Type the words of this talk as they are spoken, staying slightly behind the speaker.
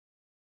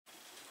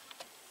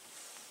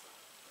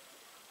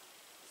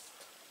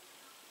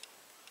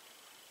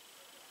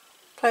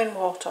plain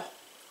water,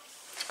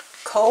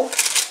 cold,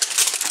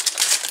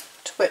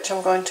 to which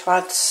I'm going to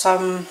add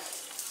some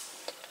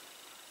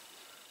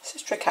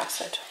citric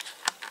acid.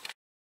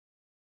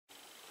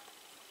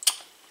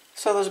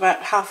 So there's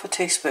about half a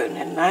teaspoon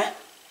in there.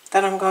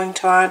 Then I'm going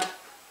to add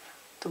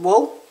the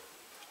wool,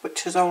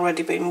 which has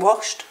already been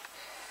washed.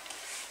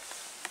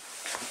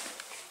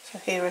 So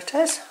here it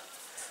is,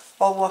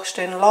 all washed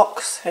in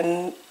locks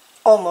in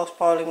almost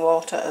boiling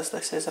water, as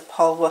this is a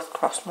Polwarth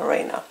cross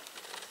merino.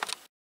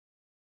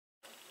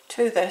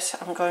 To this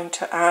I'm going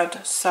to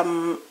add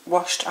some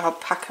washed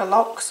alpaca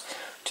locks,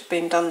 which have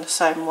been done the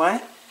same way.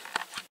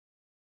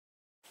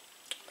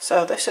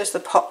 So this is the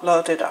pot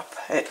loaded up.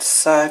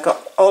 It's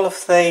got all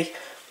of the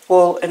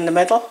wool in the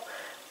middle,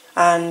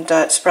 and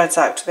it spreads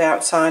out to the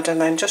outside,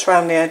 and then just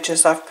around the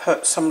edges I've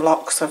put some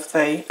locks of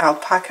the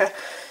alpaca,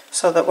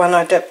 so that when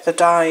I dip the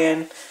dye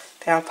in,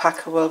 the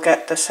alpaca will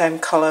get the same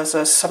colours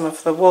as some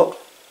of the wool.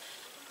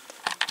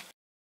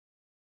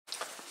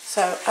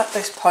 So at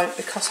this point,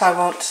 because I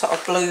want sort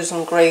of blues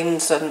and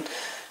greens and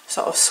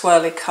sort of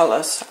swirly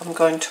colours, I'm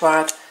going to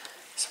add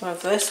some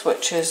of this,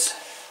 which is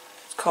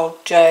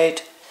called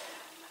jade.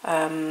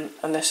 And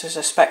this is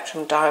a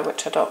spectrum dye,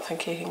 which I don't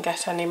think you can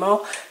get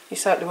anymore. You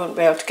certainly wouldn't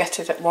be able to get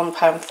it at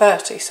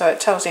 £1.30, so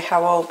it tells you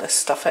how old this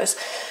stuff is.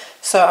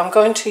 So I'm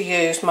going to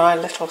use my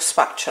little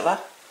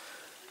spatula,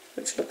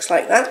 which looks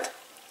like that,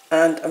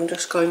 and I'm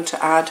just going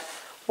to add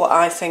what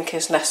I think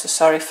is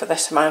necessary for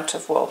this amount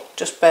of wool,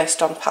 just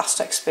based on past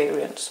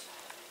experience.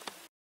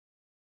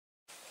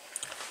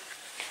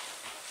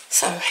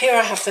 So here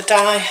I have the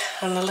dye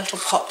and the little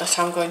pot that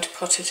I'm going to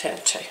put it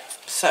into.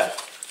 So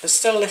there's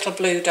still a little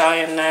blue dye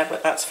in there,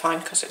 but that's fine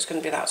because it's going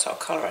to be that sort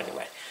of colour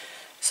anyway.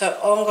 So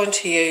all I'm going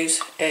to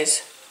use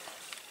is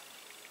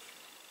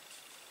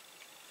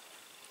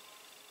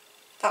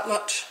that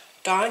much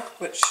dye,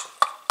 which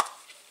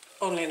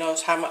only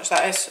knows how much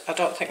that is. I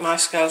don't think my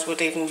scales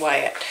would even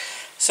weigh it.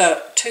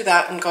 So to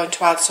that I'm going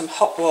to add some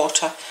hot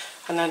water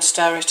and then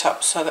stir it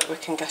up so that we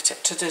can get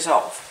it to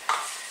dissolve.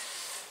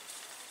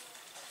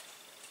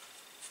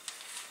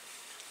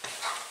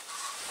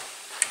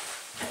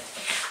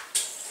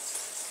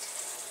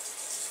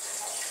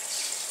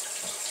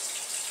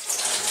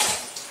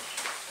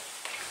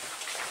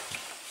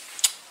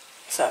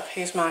 So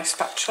here's my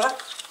spatula,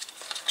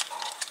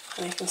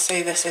 and you can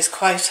see this is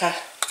quite a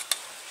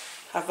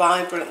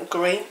vibrant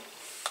green.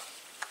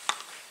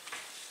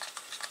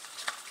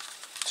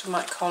 So I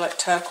might call it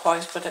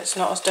turquoise, but it's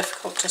not as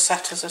difficult to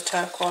set as a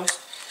turquoise.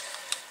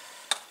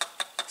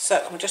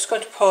 So I'm just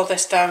going to pour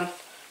this down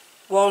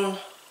one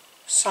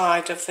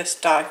side of this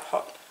dye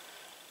pot.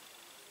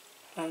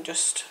 I'm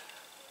just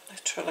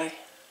literally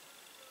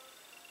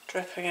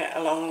dripping it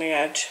along the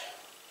edge.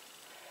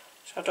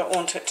 So I don't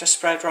want it to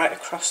spread right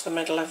across the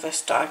middle of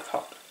this dye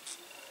pot.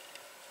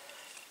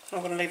 I'm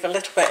going to leave a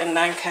little bit in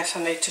there in case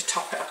I need to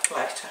top it up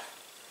later.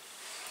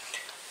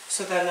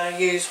 So then I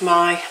use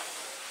my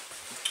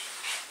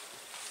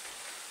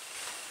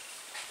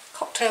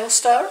cocktail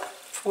stirrer,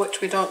 for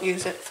which we don't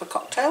use it for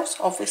cocktails,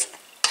 obviously.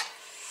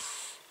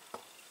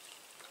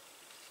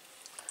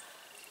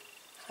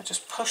 I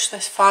just push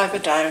this fibre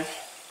down.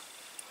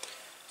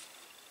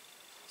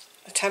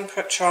 The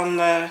temperature on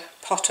the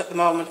pot at the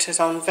moment is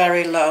on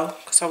very low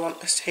because I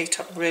want this to heat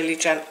up really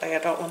gently. I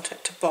don't want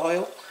it to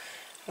boil,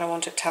 and I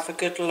want it to have a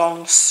good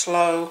long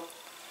slow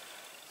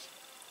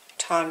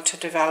time to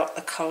develop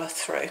the colour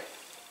through.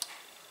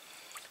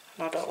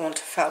 And I don't want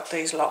to felt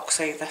these locks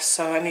either,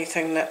 so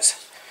anything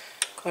that's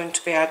going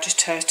to be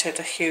agitated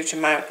a huge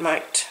amount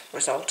might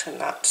result in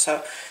that.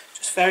 So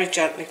just very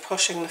gently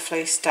pushing the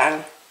fleece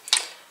down.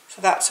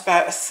 So that's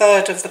about a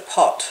third of the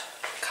pot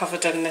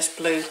covered in this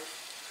bluey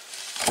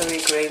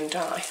green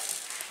dye.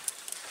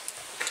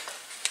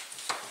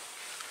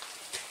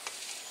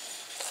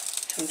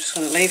 I'm just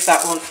going to leave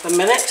that one for a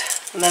minute,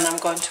 and then I'm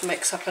going to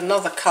mix up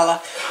another colour,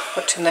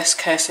 which in this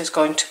case is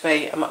going to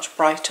be a much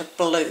brighter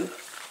blue.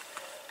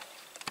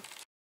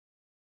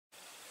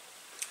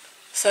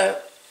 So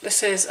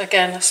this is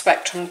again a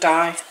spectrum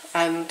dye,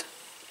 and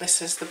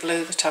this is the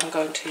blue that I'm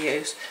going to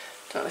use.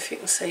 Don't know if you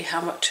can see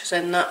how much is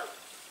in that.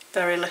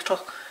 Very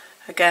little.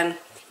 Again,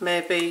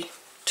 maybe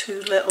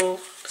 2 little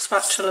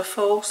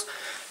spatulafuls,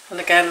 and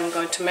again I'm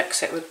going to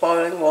mix it with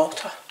boiling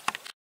water.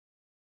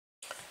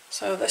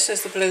 So this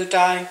is the blue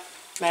dye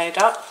made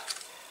up,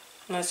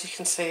 and as you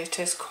can see it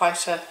is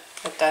quite a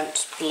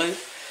dense blue.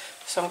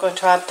 So I'm going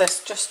to add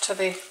this just to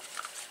the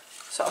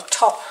sort of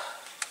top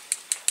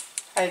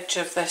edge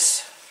of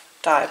this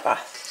dye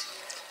bath.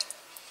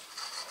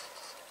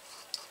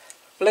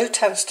 Blue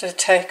tends to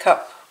take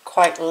up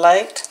quite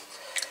late,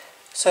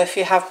 so if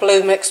you have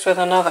blue mixed with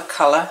another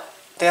colour,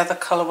 the other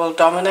colour will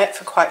dominate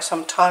for quite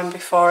some time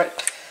before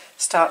it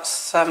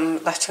starts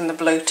letting the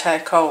blue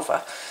take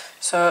over.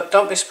 So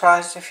don't be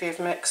surprised if you've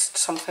mixed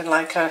something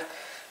like a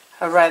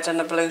red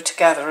and a blue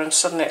together and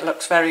suddenly it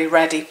looks very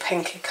reddy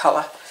pinky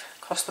colour,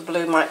 because the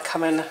blue might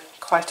come in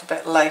quite a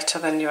bit later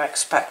than you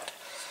expect.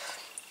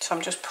 So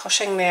I'm just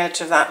pushing the edge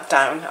of that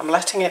down. I'm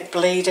letting it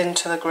bleed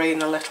into the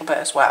green a little bit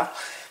as well,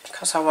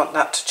 because I want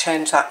that to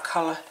change that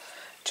colour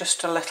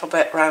just a little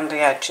bit round the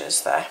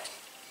edges there.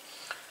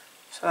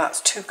 So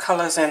that's 2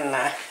 colours in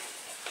there.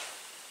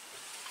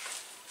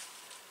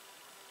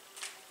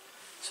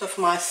 So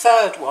for my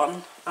third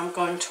one, I'm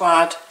going to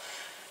add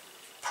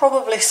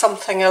probably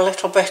something a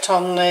little bit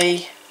on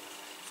the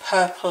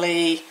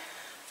purpley,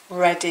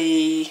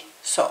 reddy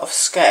sort of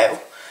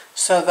scale,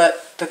 so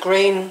that the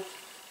green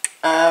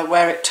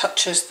where it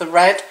touches the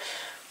red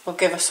will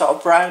give a sort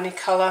of browny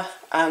colour,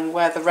 and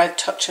where the red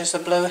touches the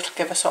blue it'll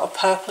give a sort of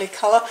purpley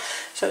colour.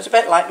 So it's a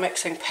bit like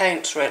mixing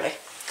paints really.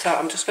 So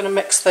I'm just going to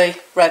mix the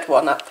red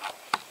one up.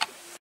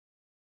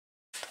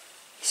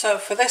 So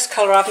for this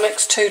colour I've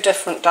mixed 2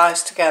 different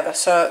dyes together.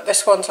 So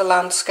this one's a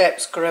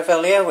Landscapes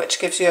Grevillea, which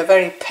gives you a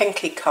very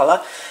pinky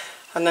colour,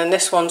 and then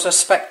this one's a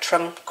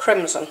Spectrum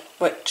Crimson,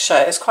 which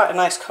is quite a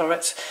nice colour.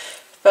 It's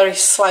very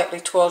slightly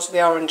towards the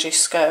orangey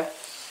scale.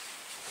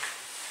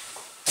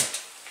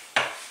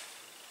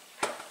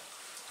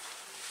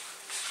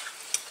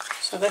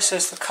 So this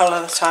is the colour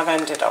that I've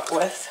ended up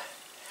with.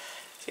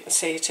 As you can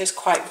see, it is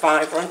quite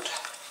vibrant.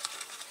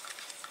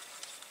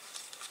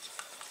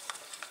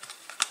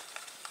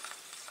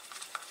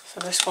 So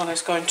this one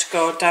is going to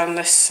go down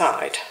this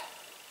side.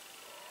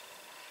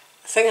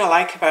 The thing I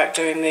like about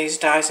doing these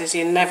dyes is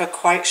you're never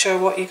quite sure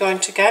what you're going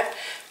to get.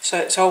 So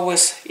it's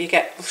always, you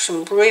get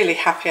some really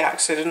happy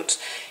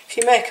accidents. If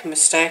you make a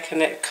mistake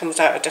and it comes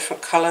out a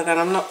different colour, then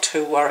I'm not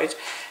too worried.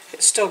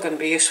 It's still going to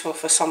be useful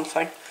for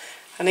something.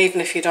 And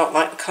even if you don't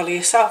like the colour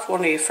yourself,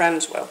 one of your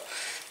friends will.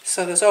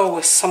 So there's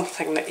always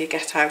something that you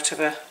get out of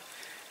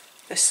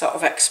this sort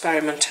of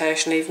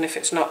experimentation, even if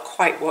it's not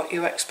quite what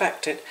you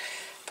expected.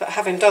 But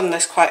having done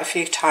this quite a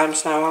few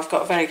times now, I've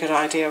got a very good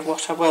idea of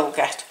what I will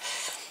get.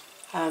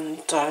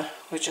 And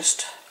we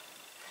just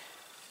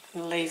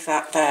leave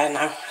that there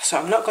now. So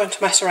I'm not going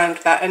to mess around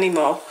with that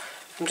anymore.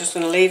 I'm just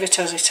going to leave it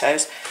as it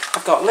is.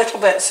 I've got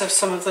little bits of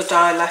some of the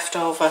dye left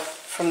over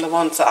from the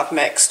ones that I've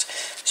mixed.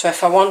 So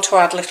if I want to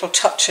add little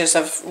touches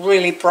of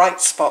really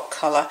bright spot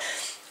colour,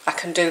 I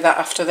can do that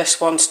after this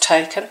one's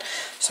taken.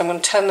 So I'm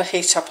going to turn the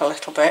heat up a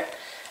little bit.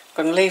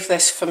 I'm going to leave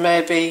this for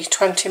maybe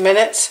 20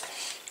 minutes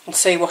and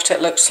see what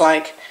it looks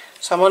like.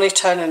 So I'm only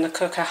turning the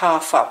cooker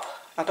half up.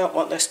 I don't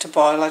want this to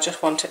boil, I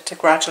just want it to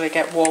gradually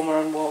get warmer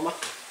and warmer.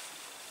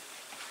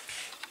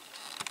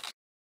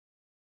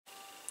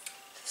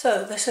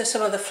 So this is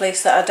some of the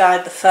fleece that I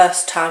dyed the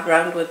first time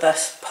round with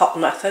this pot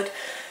method.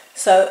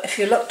 So if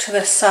you look to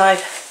this side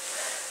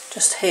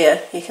just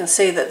here, you can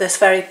see that this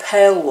very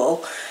pale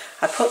wool,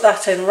 I put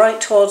that in right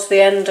towards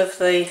the end of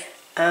the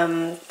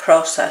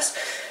process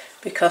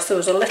because there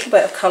was a little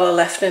bit of colour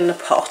left in the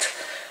pot,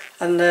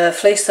 and the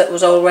fleece that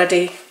was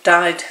already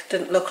dyed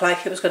didn't look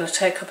like it was going to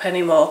take up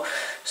any more.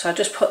 So I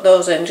just put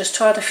those in just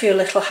to add a few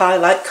little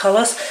highlight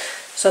colours,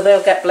 so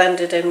they'll get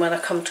blended in when I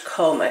come to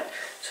comb it.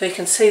 So you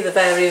can see the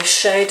various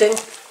shading,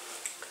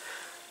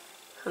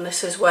 and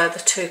this is where the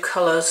 2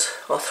 colours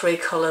or 3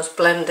 colours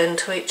blend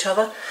into each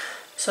other.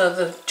 So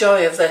the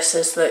joy of this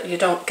is that you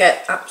don't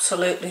get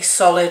absolutely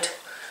solid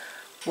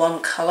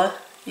one colour,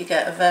 you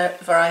get a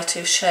variety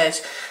of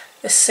shades.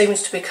 This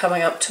seems to be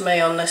coming up to me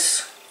on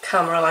this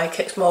camera like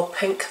it's more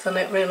pink than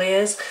it really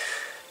is.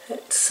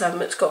 It's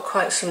got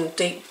quite some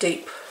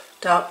deep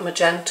dark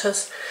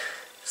magentas,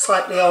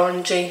 slightly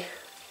orangey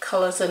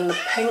colours in the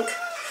pink,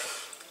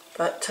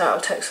 but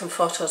I'll take some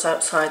photos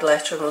outside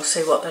later and we'll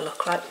see what they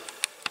look like.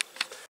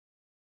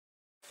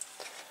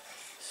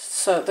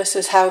 So this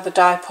is how the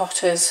dye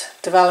pot is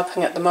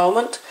developing at the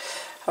moment.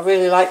 I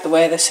really like the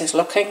way this is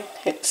looking.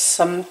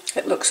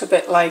 It looks a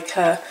bit like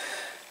a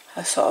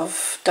sort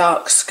of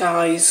dark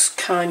skies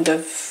kind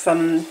of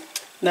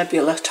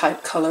nebula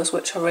type colours,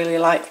 which I really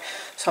like.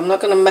 So I'm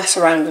not going to mess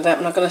around with it,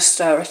 I'm not going to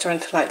stir it or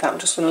anything like that. I'm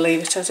just going to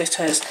leave it as it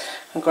is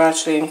and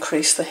gradually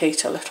increase the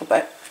heat a little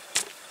bit.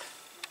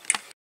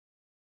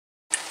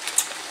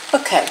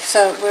 Okay,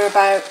 so we're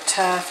about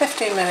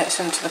 15 minutes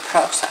into the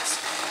process.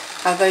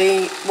 Now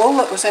the wool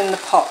that was in the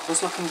pot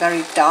was looking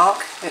very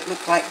dark. It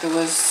looked like there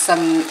was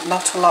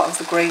not a lot of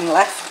the green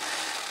left.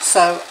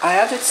 So I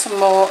added some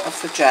more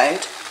of the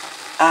jade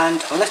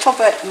and a little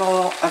bit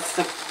more of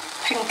the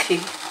pinky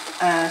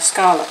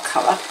scarlet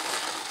colour,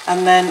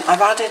 and then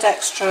I've added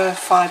extra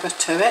fibre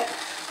to it.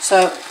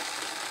 So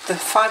the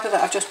fibre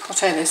that I've just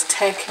put in is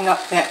taking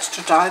up the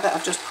extra dye that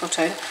I've just put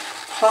in,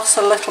 plus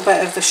a little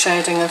bit of the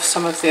shading of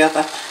some of the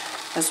other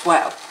as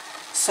well.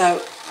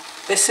 So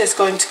this is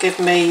going to give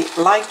me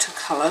lighter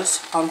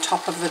colours on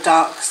top of the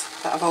darks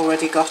that I've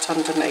already got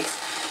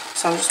underneath.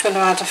 So I'm just going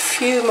to add a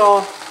few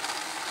more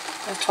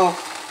little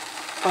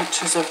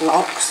bunches of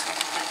locks.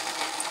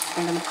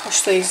 I'm going to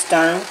push these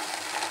down.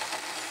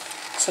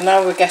 So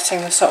now we're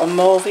getting the sort of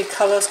mauvey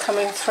colours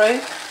coming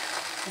through,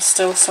 and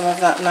still some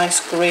of that nice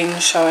green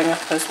showing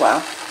up as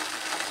well.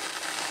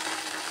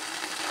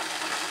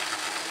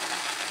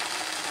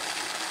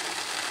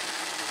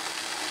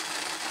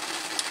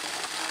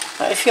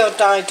 If your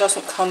dye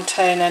doesn't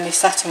contain any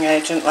setting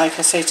agent like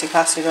acetic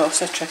acid or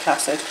citric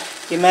acid,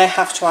 you may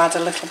have to add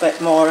a little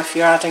bit more if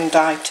you're adding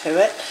dye to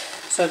it.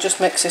 So just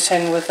mix it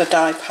in with the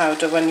dye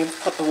powder when you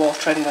put the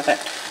water in with it.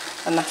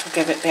 and that will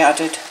give it the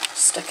added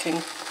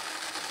sticking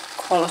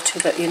quality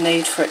that you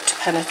need for it to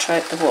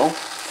penetrate the wool.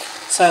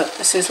 So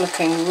this is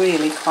looking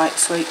really quite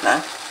sweet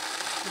now.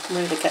 I'm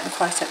really getting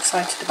quite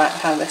excited about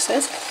how this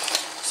is.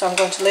 So I'm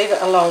going to leave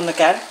it alone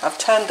again. I've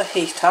turned the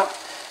heat up,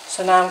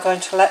 so now I'm going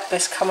to let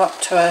this come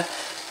up to a,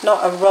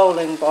 not a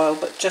rolling boil,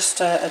 but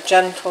just a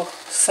gentle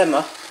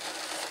simmer.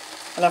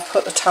 And I've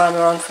put the timer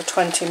on for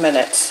 20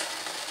 minutes.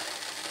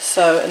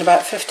 So in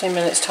about 15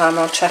 minutes time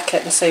I'll check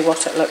it and see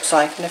what it looks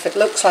like. And if it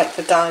looks like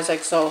the dye's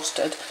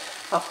exhausted,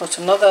 I'll put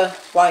another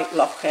white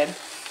lock in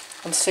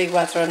and see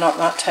whether or not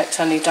that takes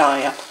any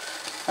dye up.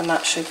 And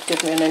that should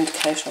give me an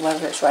indication of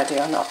whether it's ready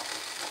or not.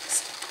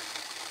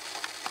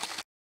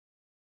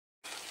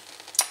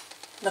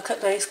 Look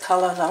at these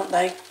colours, aren't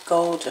they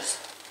gorgeous?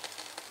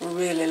 I'm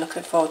really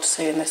looking forward to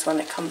seeing this when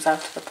it comes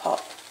out of the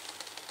pot.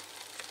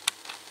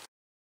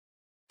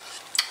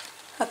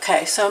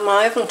 Okay, so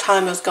my oven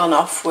timer's gone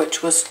off,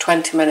 which was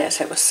 20 minutes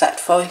it was set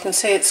for. You can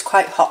see it's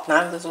quite hot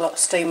now, there's a lot of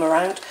steam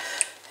around.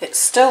 It's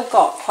still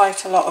got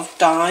quite a lot of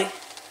dye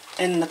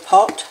in the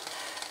pot.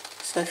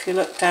 So if you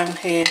look down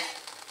here,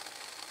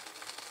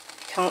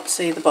 you can't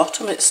see the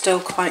bottom, it's still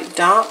quite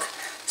dark.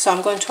 So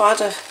I'm going to add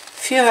a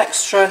few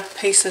extra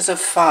pieces of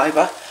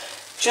fibre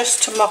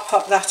just to mop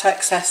up that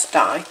excess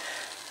dye,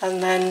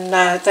 and then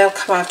they'll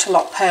come out a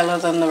lot paler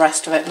than the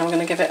rest of it, and I'm going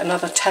to give it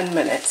another 10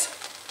 minutes.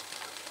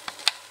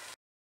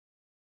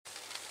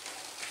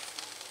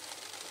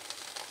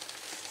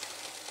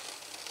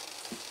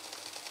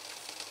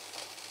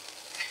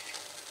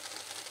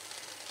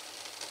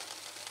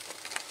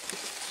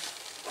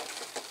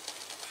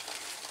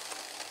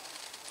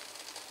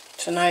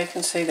 So now you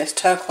can see this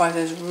turquoise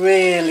is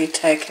really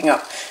taking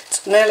up.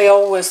 It's nearly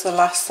always the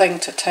last thing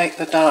to take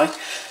the dye,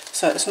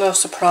 so it's no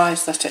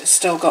surprise that it's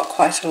still got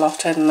quite a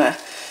lot in there.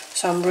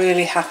 So I'm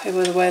really happy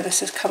with the way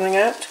this is coming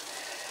out.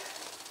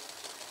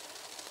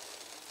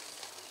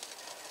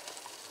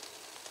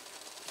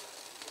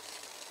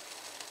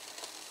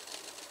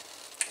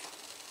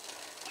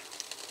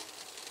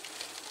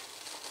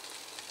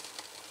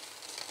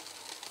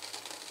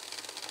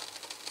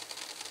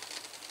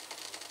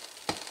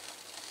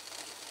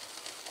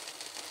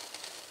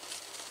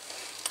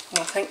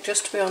 I think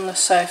just to be on the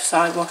safe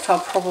side, what I'll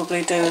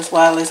probably do as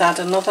well is add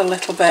another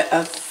little bit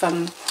of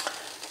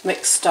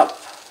mixed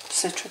up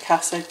citric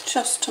acid,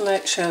 just to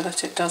make sure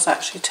that it does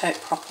actually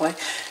take properly.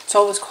 It's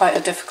always quite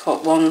a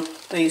difficult one,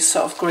 these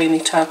sort of greeny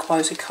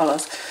turquoisey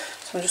colours,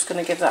 so I'm just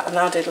going to give that an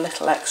added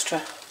little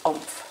extra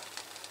oomph.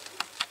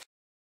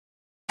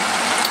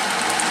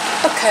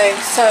 Okay,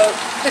 so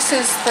this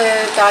is the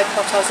dye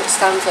pot as it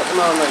stands at the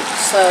moment.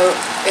 So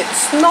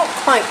it's not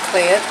quite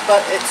cleared,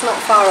 but it's not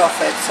far off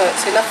it, so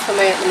it's enough for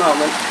me at the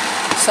moment.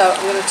 So I'm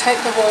going to take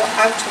the wool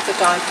out of the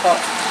dye pot,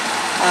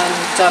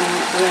 and I'm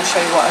going to show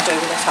you what I do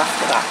with it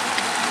after that.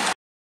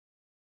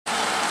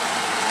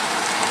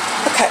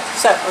 Okay,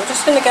 so I'm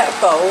just going to get a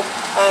bowl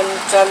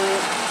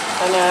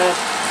and a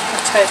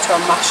potato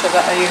masher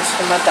that I use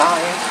for my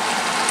dyeing,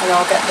 and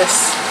I'll get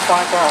this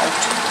fibre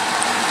out.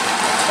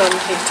 Turn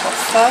the heat off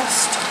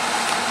first.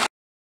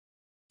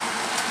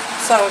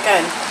 So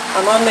again,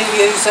 I'm only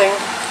using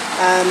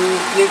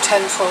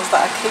utensils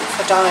that I keep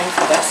for dyeing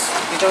for this.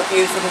 You don't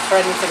use them for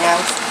anything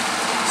else.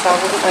 So I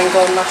wouldn't then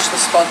go and mash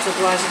the spods,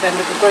 otherwise you'd end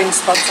up with green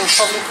spods and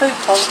probably food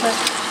poisoning.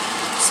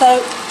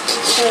 So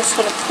I'm just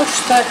going to push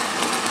the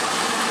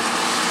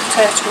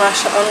potato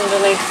masher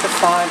underneath the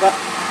fibre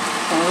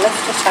and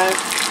lift it out,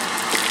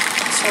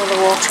 see all the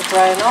water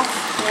drain off.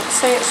 And you can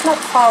see it's not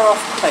far off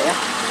clear.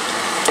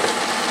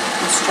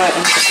 Straight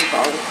into the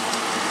bowl.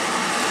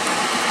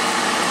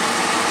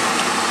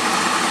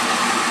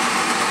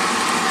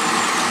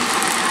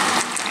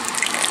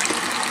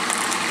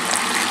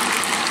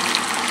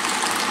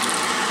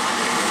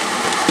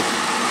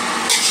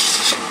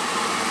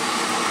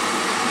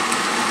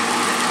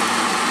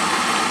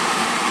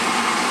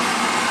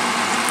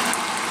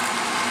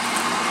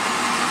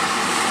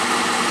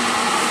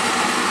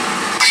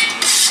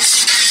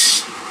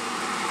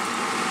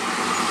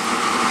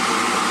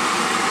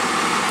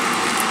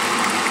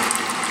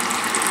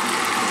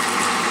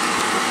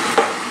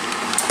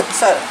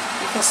 So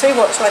you can see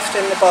what's left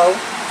in the bowl,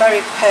 very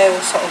pale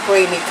sort of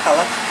greeny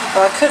colour.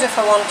 Now I could, if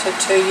I wanted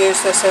to,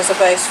 use this as a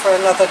base for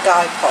another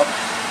dye pot,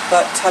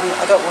 but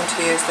I don't want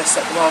to use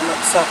this at the moment,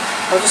 so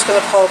I'm just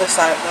going to pour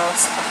this out now.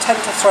 I tend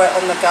to throw it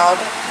on the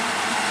garden,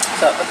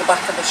 so at the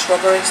back of the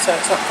shrubbery, so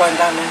it's not going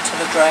down into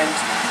the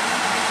drains.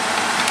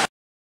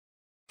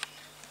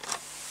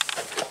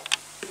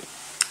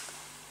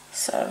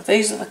 So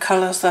these are the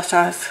colours that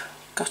I've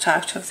got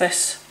out of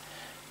this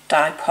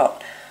dye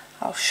pot.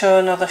 I'll show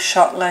another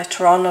shot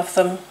later on of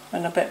them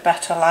in a bit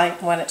better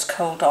light when it's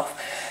cooled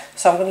off.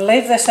 So I'm going to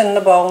leave this in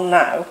the bowl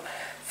now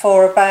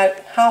for about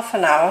half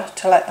an hour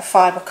to let the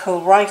fibre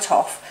cool right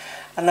off,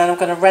 and then I'm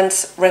going to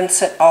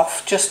rinse it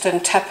off just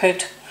in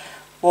tepid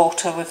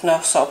water with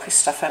no soapy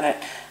stuff in it,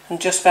 and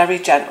just very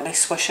gently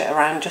swish it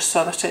around just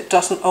so that it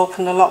doesn't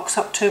open the locks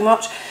up too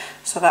much,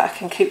 so that I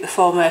can keep the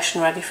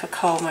formation ready for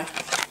combing.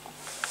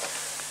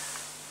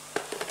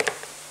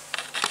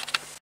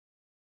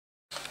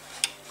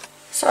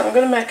 So I'm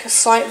going to make a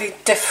slightly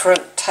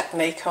different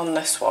technique on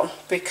this one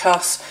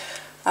because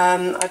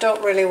I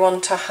don't really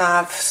want to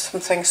have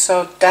something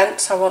so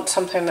dense. I want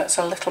something that's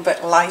a little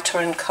bit lighter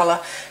in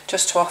colour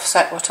just to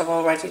offset what I've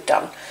already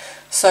done.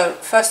 So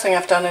first thing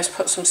I've done is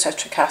put some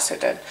citric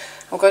acid in.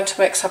 I'm going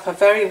to mix up a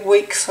very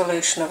weak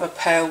solution of a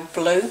pale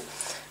blue.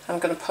 I'm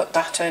going to put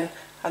that in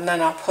and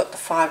then I'll put the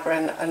fibre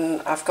in,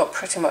 and I've got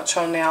pretty much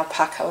only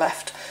alpaca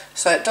left.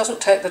 So it doesn't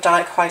take the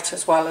dye quite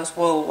as well as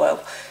wool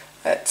will.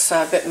 It's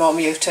a bit more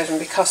muted, and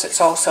because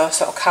it's also a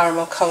sort of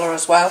caramel colour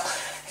as well,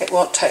 it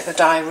won't take the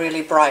dye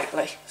really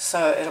brightly,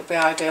 so it'll be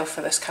ideal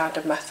for this kind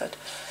of method.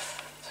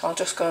 So I'll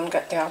just go and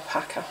get the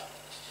alpaca.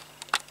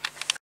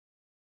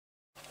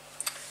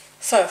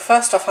 So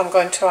first off I'm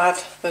going to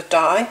add the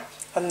dye,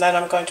 and then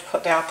I'm going to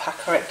put the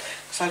alpaca in.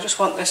 So I just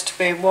want this to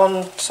be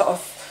one sort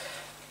of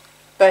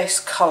base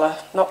colour,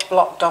 not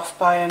blocked off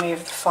by any of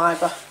the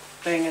fibre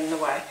being in the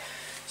way.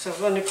 So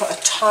I've only put a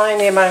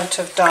tiny amount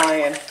of dye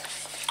in.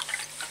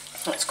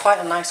 It's quite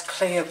a nice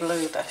clear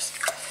blue, this,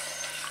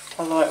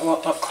 although it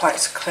won't look quite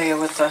so clear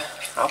with the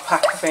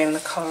alpaca being the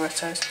colour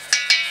it is.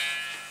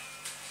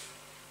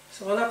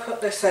 So when I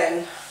put this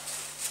in,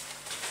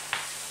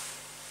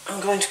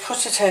 I'm going to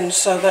put it in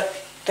so that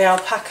the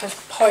alpaca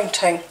is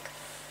pointing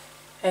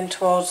in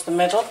towards the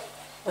middle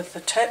with the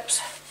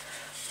tips.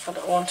 I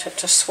don't want it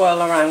to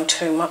swirl around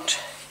too much.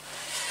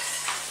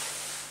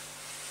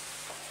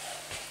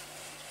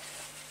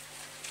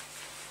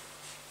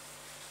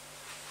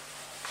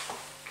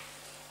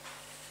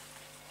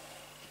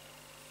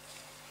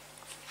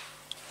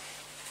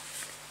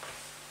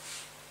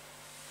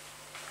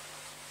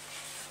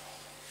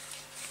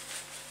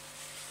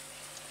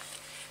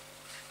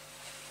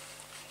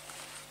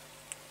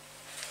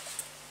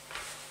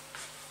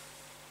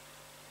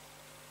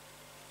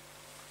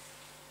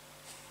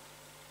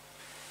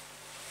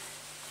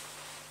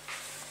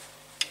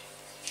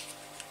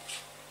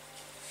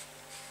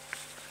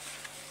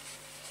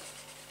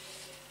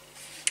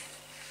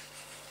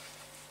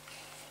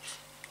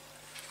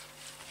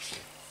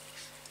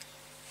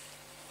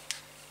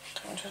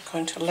 I'm just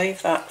going to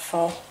leave that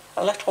for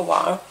a little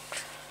while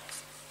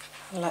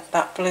and let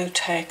that blue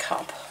take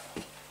up,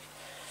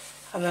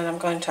 and then I'm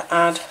going to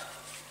add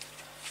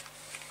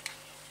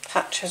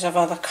patches of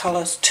other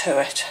colours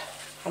to it.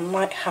 I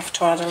might have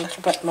to add a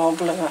little bit more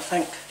blue, I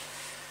think.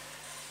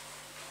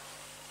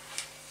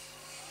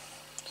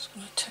 Just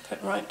going to tip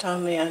it right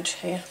down the edge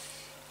here.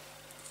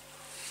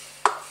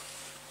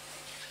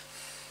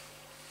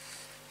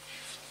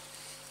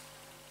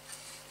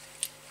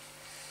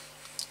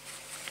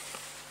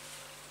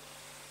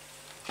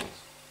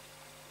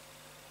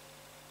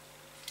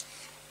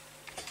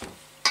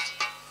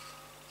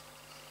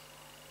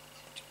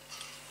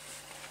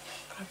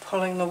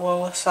 Pulling the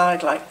wool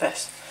aside like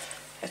this,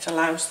 it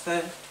allows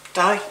the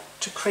dye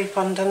to creep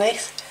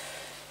underneath.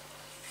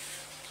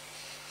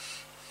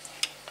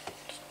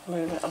 Just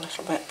move it a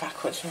little bit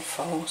backwards and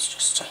forwards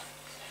just to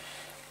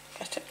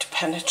get it to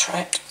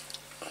penetrate.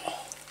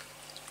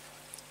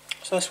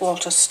 So this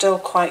water's still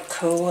quite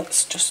cool,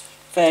 it's just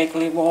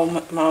vaguely warm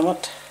at the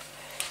moment.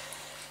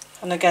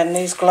 And again,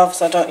 these gloves,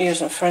 I don't use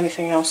them for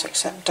anything else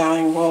except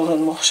dyeing wool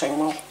and washing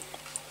wool.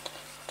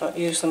 I don't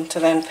use them to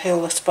then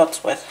peel the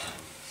spuds with.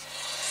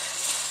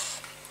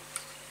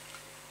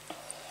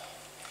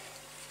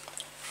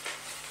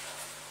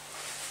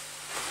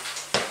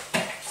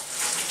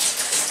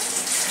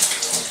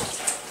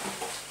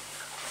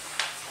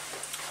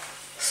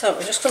 So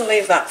we're just going to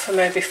leave that for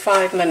maybe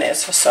 5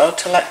 minutes or so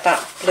to let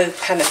that blue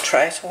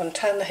penetrate. I'm going to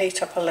turn the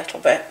heat up a little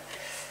bit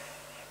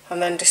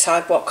and then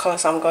decide what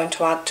colours I'm going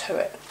to add to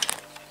it.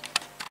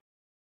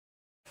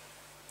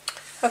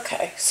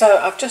 Okay, so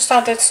I've just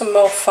added some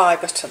more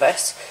fibre to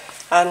this,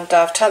 and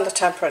I've turned the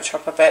temperature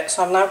up a bit,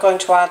 so I'm now going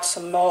to add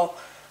some more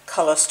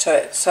colours to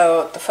it.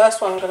 So the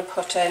first one I'm going to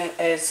put in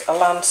is a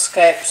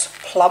Landscapes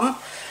Plum,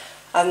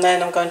 and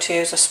then I'm going to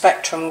use a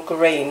Spectrum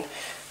Green,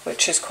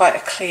 which is quite a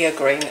clear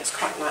green, it's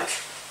quite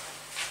nice.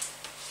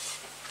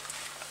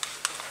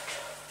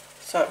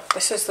 So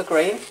this is the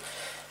green,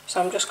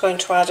 so I'm just going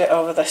to add it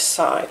over this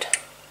side.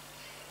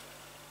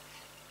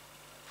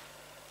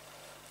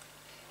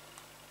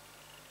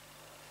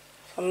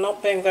 I'm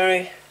not being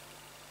very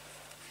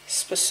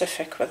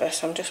specific with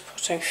this, I'm just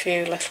putting a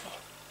few little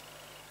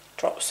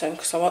drops in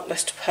because I want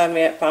this to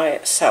permeate by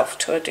itself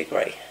to a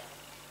degree.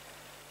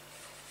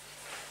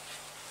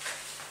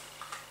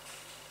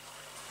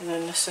 And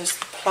then this is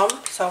the plum,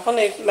 so I've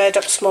only made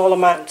up small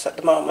amounts at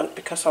the moment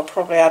because I'll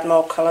probably add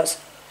more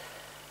colours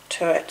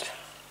to it,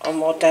 or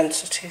more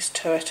densities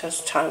to it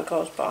as time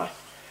goes by.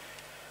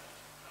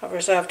 I've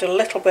reserved a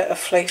little bit of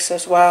fleece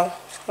as well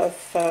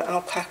of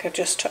alpaca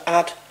just to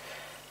add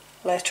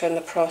later in the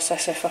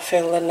process if I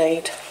feel the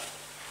need.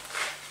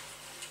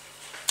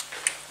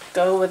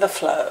 Go with the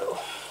flow.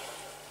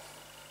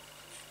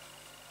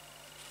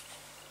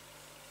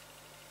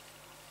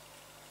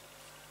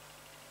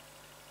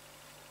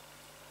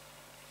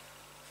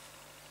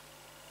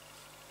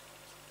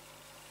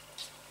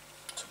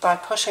 So by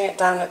pushing it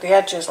down at the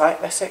edges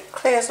like this, it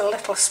clears a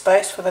little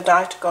space for the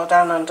dye to go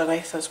down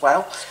underneath as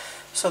well,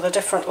 so the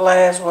different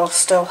layers will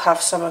still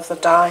have some of the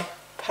dye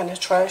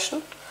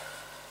penetration.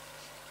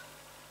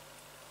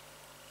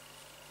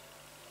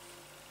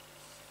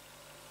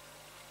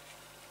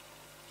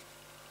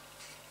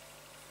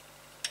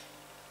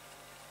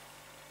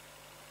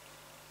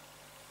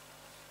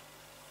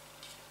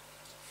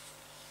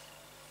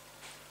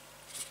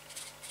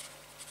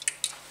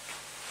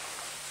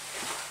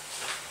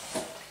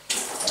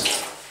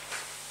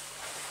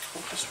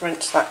 Just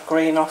rinse that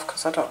green off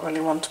because I don't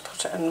really want to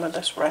put it in with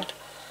this red.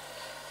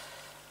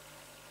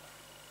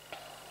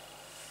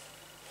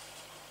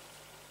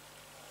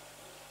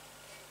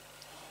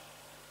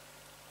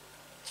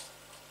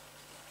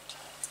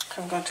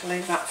 I'm going to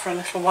leave that for a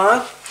little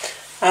while,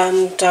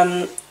 and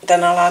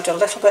then I'll add a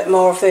little bit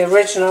more of the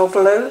original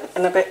blue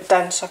in a bit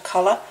denser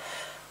colour,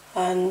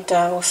 and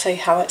we'll see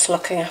how it's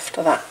looking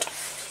after that.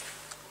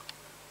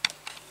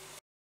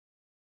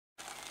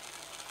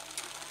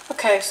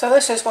 Okay, so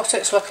this is what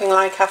it's looking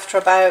like after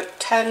about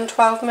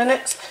 10-12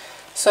 minutes.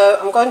 So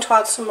I'm going to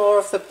add some more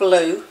of the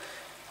blue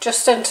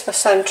just into the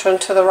centre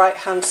and to the right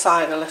hand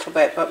side a little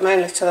bit, but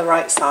mainly to the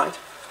right side.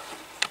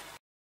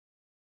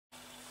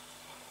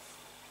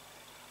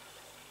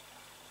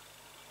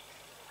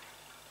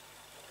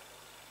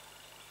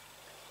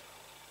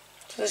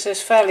 So this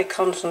is fairly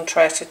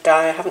concentrated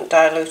dye, I haven't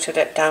diluted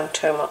it down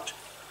too much.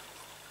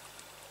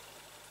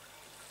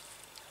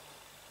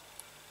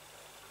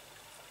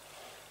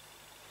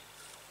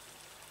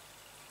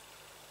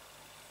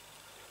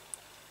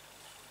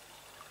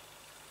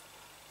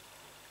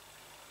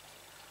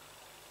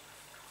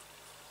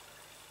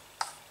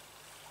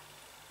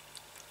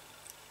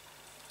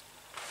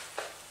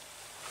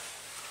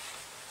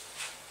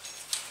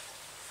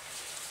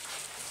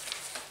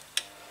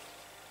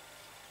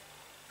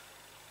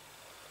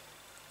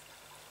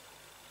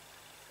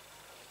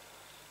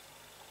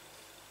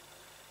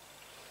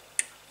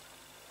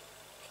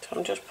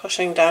 I'm just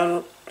pushing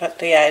down at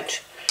the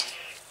edge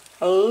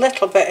a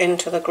little bit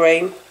into the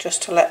green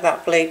just to let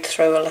that bleed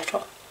through a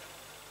little.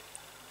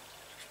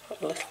 Just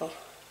put a little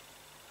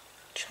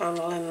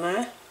channel in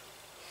there,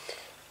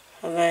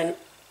 and then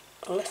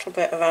a little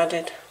bit of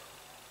added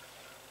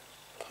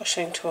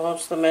pushing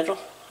towards the middle.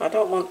 I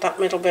don't want that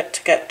middle bit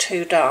to get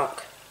too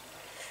dark.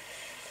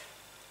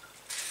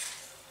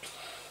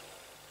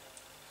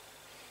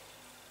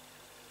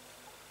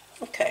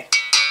 Okay,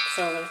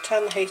 so I'm going to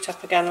turn the heat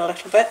up again a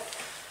little bit.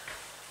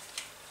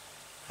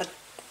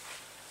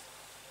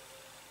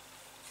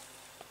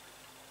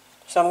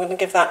 So I'm going to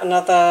give that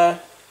another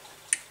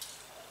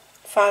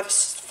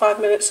five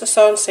minutes or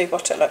so and see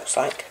what it looks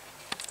like.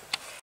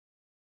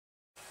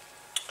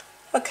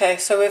 Okay,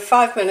 so we're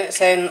 5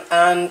 minutes in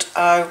and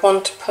I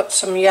want to put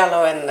some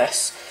yellow in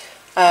this.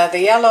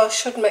 The yellow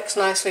should mix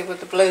nicely with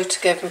the blue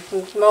to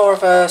give more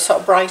of a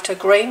sort of brighter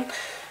green.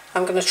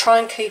 I'm going to try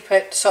and keep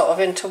it sort of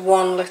into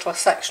one little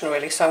section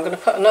really, so I'm going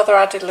to put another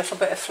added little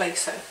bit of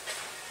fleece in.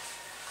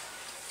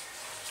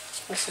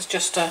 This is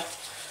just a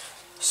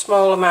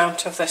small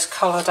amount of this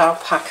coloured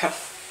alpaca.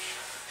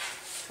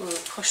 I'm going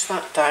to push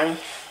that down.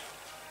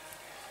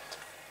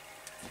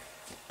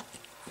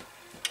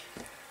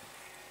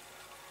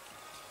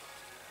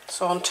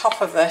 So on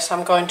top of this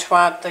I'm going to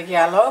add the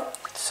yellow,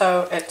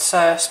 so it's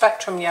a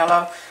spectrum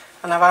yellow,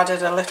 and I've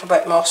added a little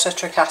bit more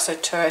citric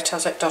acid to it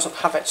as it doesn't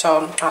have its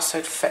own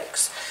acid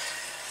fix.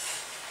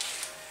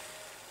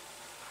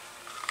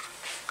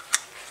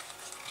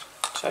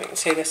 So you can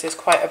see this is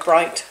quite a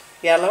bright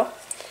yellow.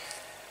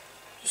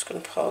 Just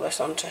going to pour this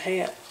onto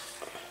here.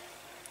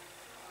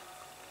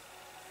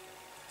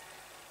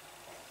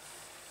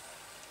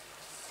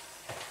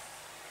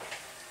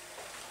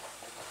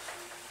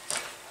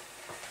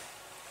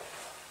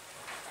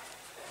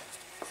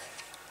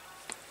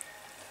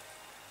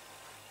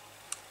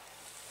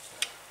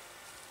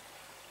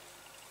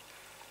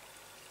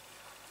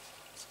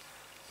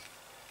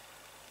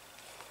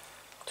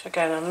 So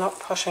again, I'm not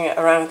pushing it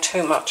around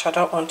too much. I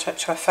don't want it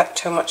to affect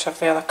too much of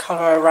the other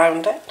colour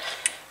around it.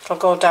 It'll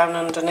go down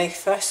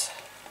underneath this,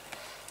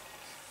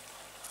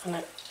 and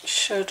it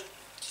should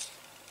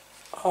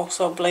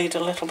also bleed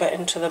a little bit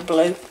into the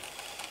blue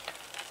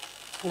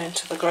and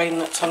into the green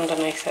that's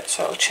underneath it,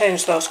 so it'll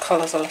change those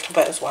colours a little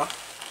bit as well.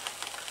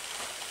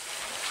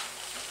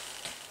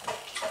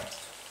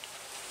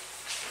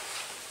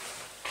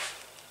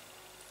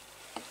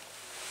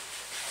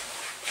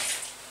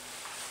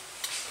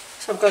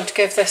 So I'm going to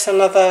give this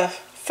another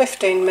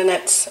 15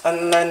 minutes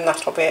and then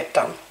that'll be it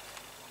done.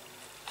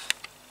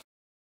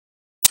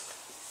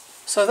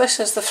 So this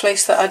is the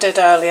fleece that I did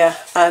earlier,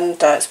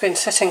 and it's been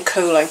sitting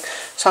cooling.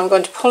 So I'm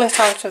going to pull it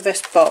out of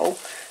this bowl.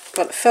 I'm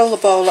going to fill the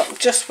bowl up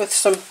just with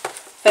some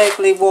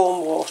vaguely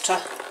warm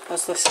water,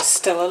 as this is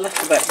still a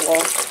little bit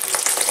warm.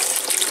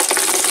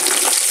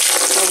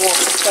 The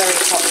water's very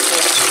hot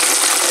here.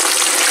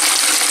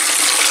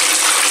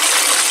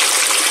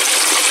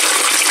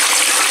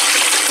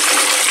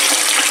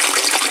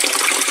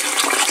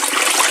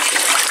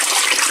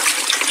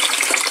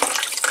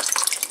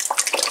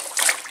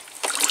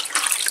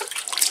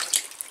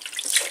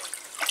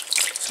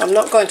 I'm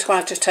not going to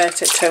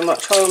agitate it too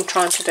much. All I'm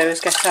trying to do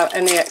is get out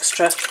any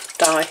extra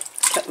dye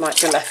that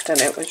might be left in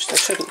it, which there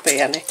shouldn't be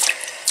any.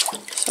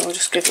 So we'll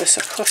just give this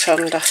a push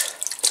under,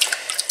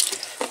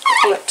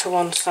 pull it to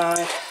one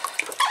side.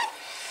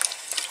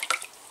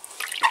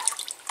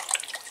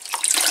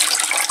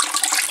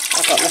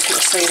 I've got nothing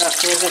to see that.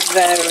 There is a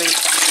very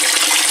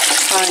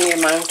tiny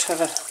amount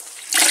of a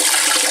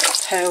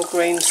pale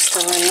green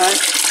still in there.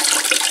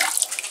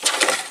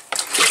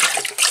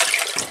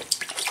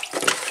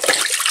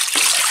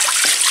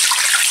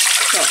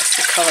 That's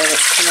the colour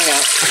that's coming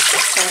out.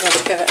 So I'm going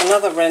to give it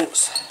another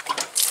rinse.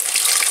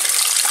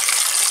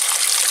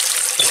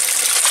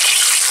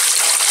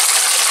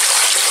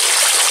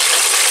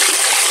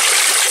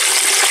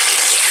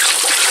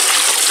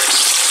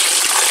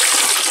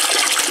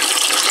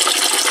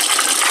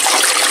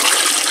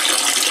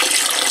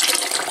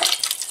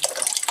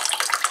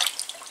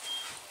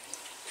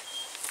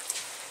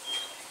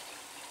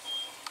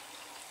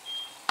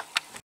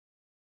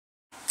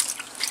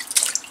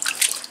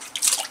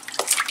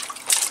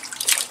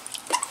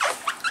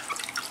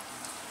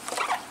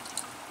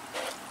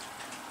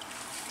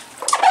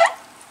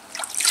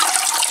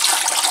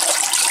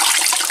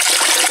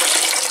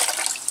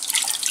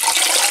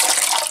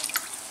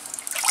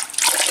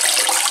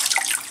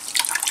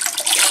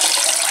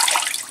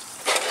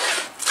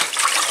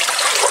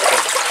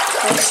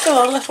 There's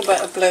still a little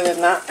bit of blue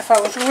in that. If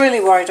I was really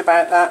worried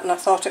about that and I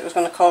thought it was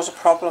going to cause a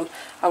problem,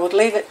 I would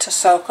leave it to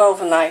soak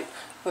overnight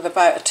with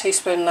about 1.5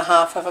 teaspoons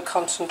of a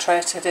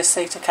concentrated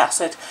acetic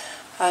acid.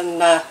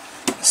 And the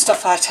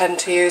stuff I tend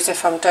to use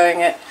if I'm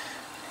doing it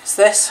is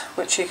this,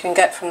 which you can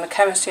get from the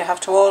chemist. You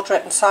have to order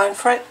it and sign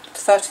for it.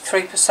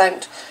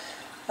 33%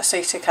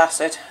 acetic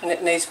acid, and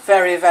it needs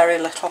very, very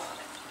little.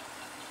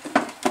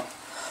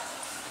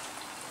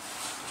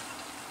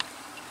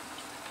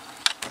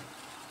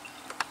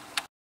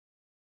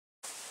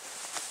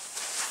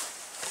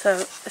 So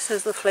this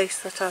is the fleece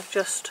that I've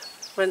just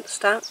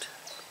rinsed out,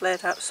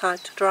 laid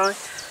outside to dry,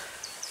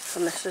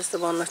 and this is the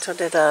one that I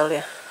did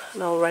earlier,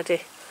 and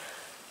already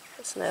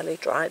it's nearly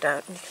dried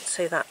out and you can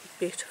see that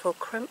beautiful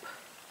crimp.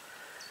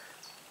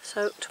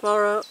 So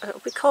tomorrow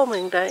it'll be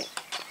combing day.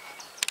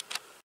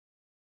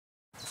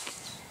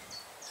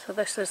 So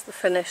this is the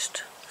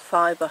finished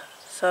fibre.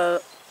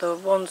 So the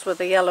ones with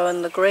the yellow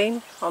and the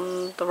green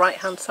on the right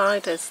hand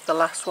side is the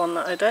last one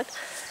that I did.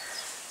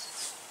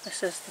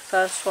 This is the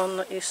first one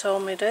that you saw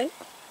me do,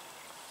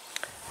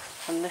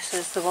 and this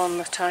is the one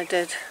that I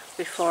did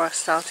before I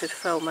started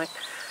filming.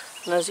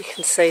 And as you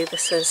can see,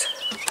 this is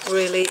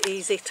really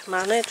easy to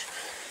manage.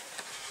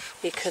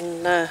 You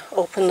can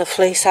open the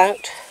fleece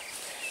out.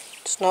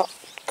 It's not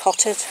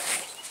cotted,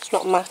 it's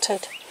not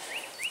matted,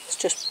 it's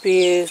just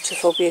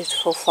beautiful,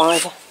 beautiful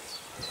fibre.